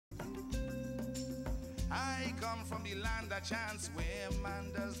I come from the land of chance where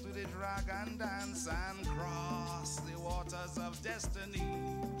man does do the dragon dance and cross the waters of destiny.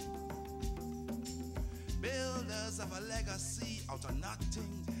 Builders of a legacy out of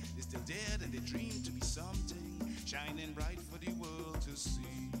nothing, they still dared and they dream to be something, shining bright for the world to see.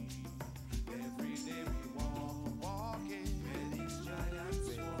 Every day we walk, walking, where these giants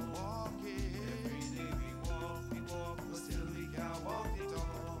walking. Every day we walk, but still we can't walk the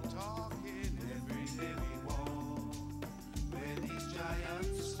talk, talking. Every day we walk, where these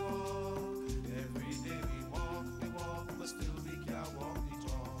giants walk. Every day we walk, but still we can't walk the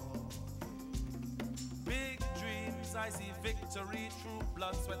talk. Big dreams, I see victory through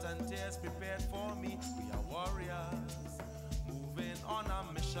blood, sweat and tears prepared for me. We are warriors, moving on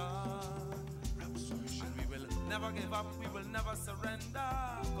a mission. And we will never give up, we will never surrender.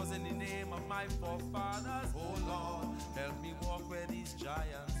 Cause in the name of my forefathers, oh Lord, help me walk where these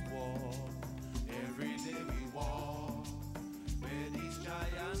giants walk. Every day we walk where these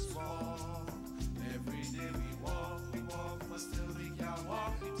giants walk. Every day we walk, but still we can't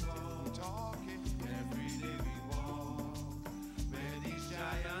walk the talk, talking. Every day we walk where these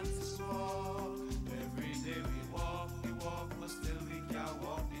giants walk. Every day we walk, but still we can't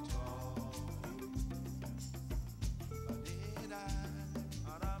walk the talk.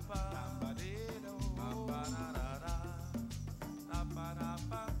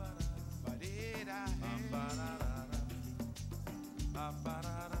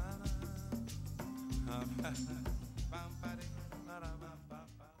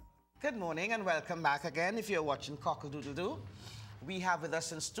 Good morning and welcome back again. If you're watching Cock-A-Doodle-Doo, we have with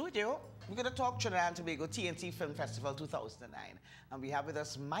us in studio, we're going to talk Trinidad and Tobago TNT Film Festival 2009. And we have with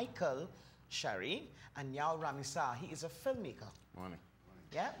us Micheal Cherrie and Yao Ramesar. He is a filmmaker. Morning.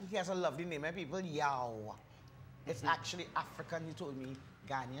 Yeah, he has a lovely name, eh, people? Yao. It's actually African, he told me.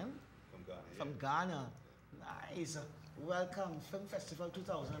 Ghanaian? From Ghana. From Ghana. Nice. Welcome, Film Festival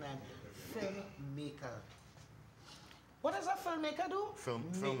 2009. Filmmaker. What does a filmmaker do?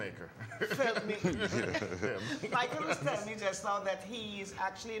 Filmmaker. Filmmaker. Micheal was telling me just now that he is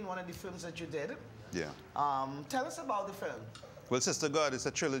actually in one of the films that you did. Yeah. Tell us about the film. Well, Sister God is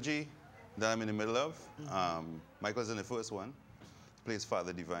a trilogy that I'm in the middle of. Michael's in the first one. He plays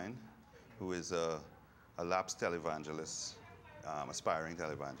Father Divine, who is a lapsed televangelist, aspiring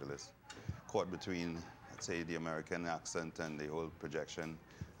televangelist, caught between, I'd say, the American accent and the whole projection.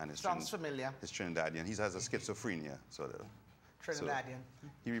 And his Sounds familiar. His Trinidadian. He has a schizophrenia, sort of. Trinidadian. So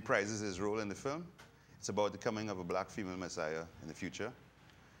he reprises his role in the film. It's about the coming of a black female messiah in the future,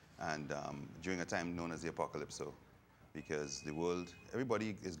 and during a time known as the apocalypse. So, because the world,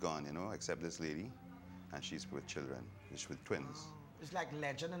 everybody is gone, you know, except this lady, and she's with children, she's with twins. Oh, it's like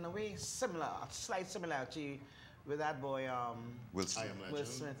Legend in a way, similar, a slight similarity with that boy, Will Smith. I Am Legend. Will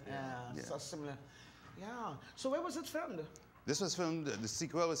Smith. Yeah, Yeah. so similar. Yeah. So where was it filmed? This was filmed, the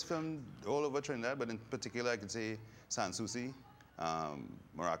sequel was filmed all over Trinidad, but in particular I could say San Souci,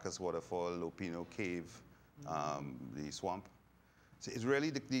 Maracas Waterfall, Lopino Cave, the swamp. So it's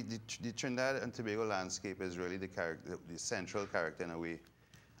really, the Trinidad and Tobago landscape is really the character, the central character in a way.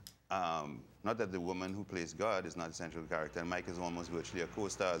 Not that the woman who plays God is not a central character, and Mike is almost virtually a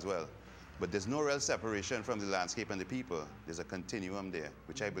co-star as well. But there's no real separation from the landscape and the people. There's a continuum there,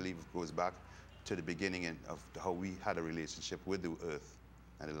 which I believe goes back to the beginning of how we had a relationship with the earth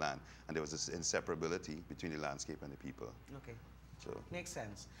and the land. And there was this inseparability between the landscape and the people. Okay. So Makes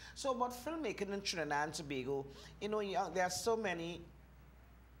sense. So about filmmaking in Trinidad and Tobago, you know, there are so many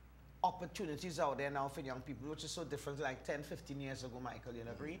opportunities out there now for young people, which is so different like 10, 15 years ago, Micheal, you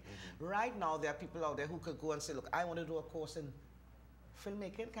agree? Right now, there are people out there who could go and say, look, I want to do a course in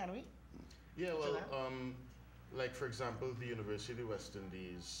filmmaking, can we? Yeah, well, like for example, the University of the West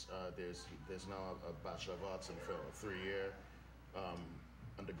Indies, there's now a Bachelor of Arts in Film, a 3-year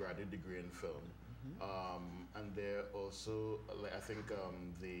undergraduate degree in film. And there also, like, I think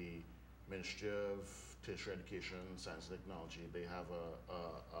the Ministry of Tertiary Education, Science and Technology, they have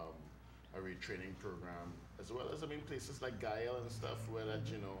a retraining program, as well as, I mean, places like Gayelle and stuff where that,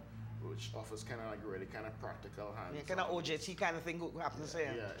 you know, which offers kind of like really kind of practical hands. Yeah, kind of OJT kind of thing happens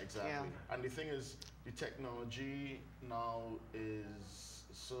there. Yeah, exactly. Yeah. And the thing is, the technology now is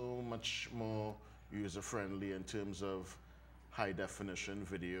so much more user-friendly in terms of high-definition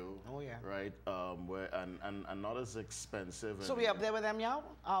video. Oh, yeah. Right? Where and not as expensive. So we up there with them, yeah?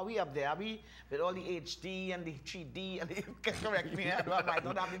 Are we up there? Are we with all the HD and the 3D and the, correct me, I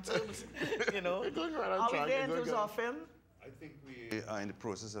don't have the terms, you know? Are we there in terms of film? I think we are in the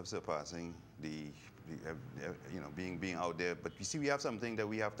process of surpassing the you know, being out there. But you see, we have something that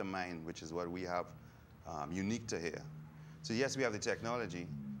we have to mine, which is what we have unique to here. So yes, we have the technology,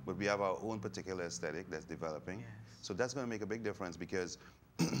 but we have our own particular aesthetic that's developing. Yes. So that's going to make a big difference because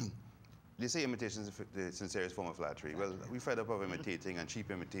they say imitation is the sincerest form of flattery. Well, we fed up of imitating and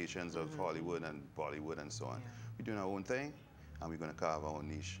cheap imitations of Hollywood and Bollywood and so on. Yeah. We're doing our own thing, and we're going to carve our own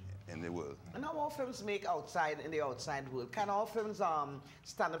niche in the world. And how all films make in the outside world? Can all films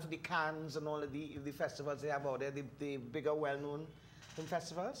stand up to the Cannes and all of the festivals they have out there, the bigger, well-known film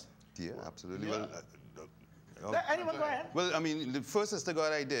festivals? Yeah, absolutely. Yeah. Well, Anyone go ahead? well, I mean, the first Sister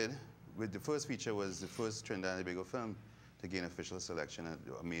God I did, with the first feature was the first Trinidad and Tobago film to gain official selection at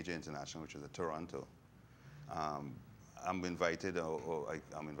a major international, which was at Toronto. I'm invited,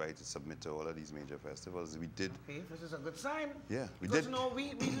 I'm invited to submit to all of these major festivals. We did. Okay, this is a good sign. Yeah, we because, did. You know,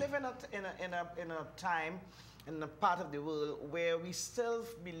 we live in a time, in a part of the world where we still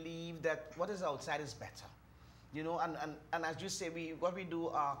believe that what is outside is better. You know, and as you say, what we do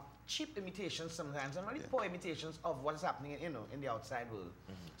are cheap imitations sometimes, and really poor imitations of what is happening, in the outside world.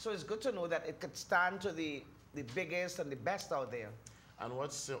 So it's good to know that it could stand to the biggest and the best out there. And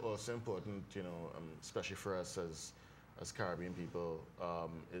what's also important, especially for us as Caribbean people,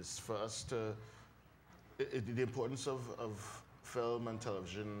 is for us to, the importance of film and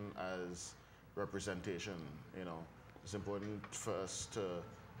television as representation, It's important for us to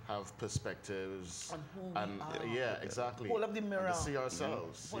have perspectives. On who we are. Yeah, exactly. Hold up the mirror. And to see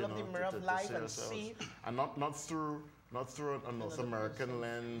ourselves. Hold up the mirror of life and see. And not through a North American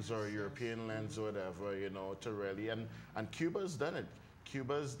lens or European lens or whatever, to really, and Cuba's done it.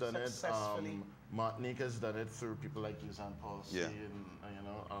 Cuba's done it. Martinique has done it through people like Yuzan Palsy,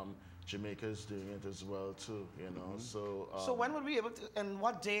 and Jamaica's doing it as well too. So when would we be able to? And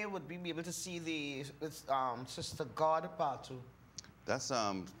what day would we be able to see the Sister God Part 2? That's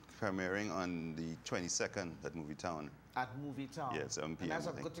premiering on the 22nd at Movie Town. At Movie Town. Yeah, 7 p.m. And that's I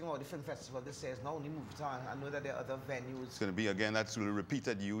a think. good thing about the film festival. This says not only Movie Town. I know that there are other venues. It's going to be again. That's will repeat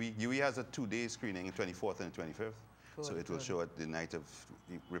at UE. UE has a 2-day screening, 24th and 25th. Good, so it will good. show at the night of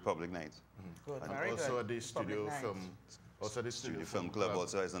Republic Night. Good, and very also good. at the Studio Public Film. night. Also the Studio Film Club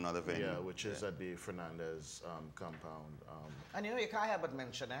also has another venue. Yeah, which is at the Fernandez compound. And you can't help but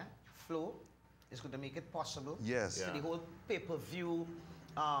mention, Flow is going to make it possible. Yes. To Yeah. the whole pay-per-view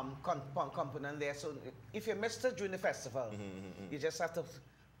component there. So if you missed it during the festival, you just have to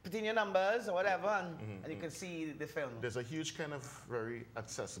put in your numbers or whatever, and you can see the film. There's a huge kind of very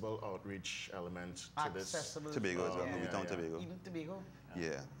accessible outreach element to this. Accessible. Tobago as well, Yeah. Movie Town yeah. Tobago. Even Tobago.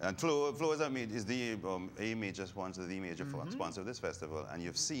 Yeah, and Flow is the a major sponsor, the major sponsor of this festival. And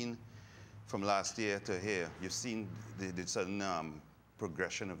you've seen from last year to here, you've seen the sudden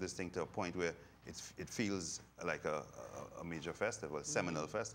progression of this thing to a point where it feels like a major festival, seminal festival.